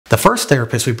The first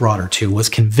therapist we brought her to was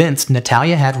convinced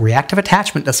Natalia had reactive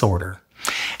attachment disorder.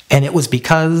 And it was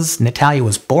because Natalia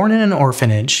was born in an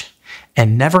orphanage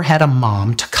and never had a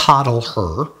mom to coddle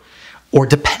her or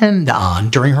depend on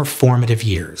during her formative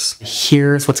years.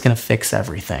 Here's what's going to fix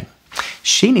everything.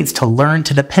 She needs to learn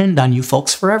to depend on you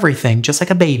folks for everything, just like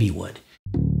a baby would.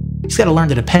 She's got to learn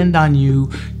to depend on you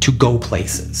to go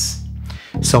places.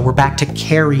 So we're back to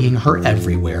carrying her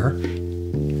everywhere,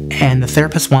 and the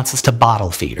therapist wants us to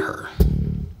bottle feed her.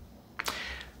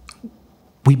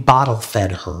 We bottle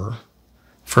fed her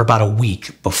for about a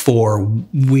week before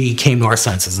we came to our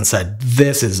senses and said,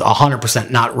 this is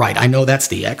 100% not right. I know that's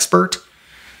the expert.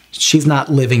 She's not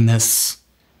living this.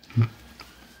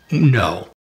 No.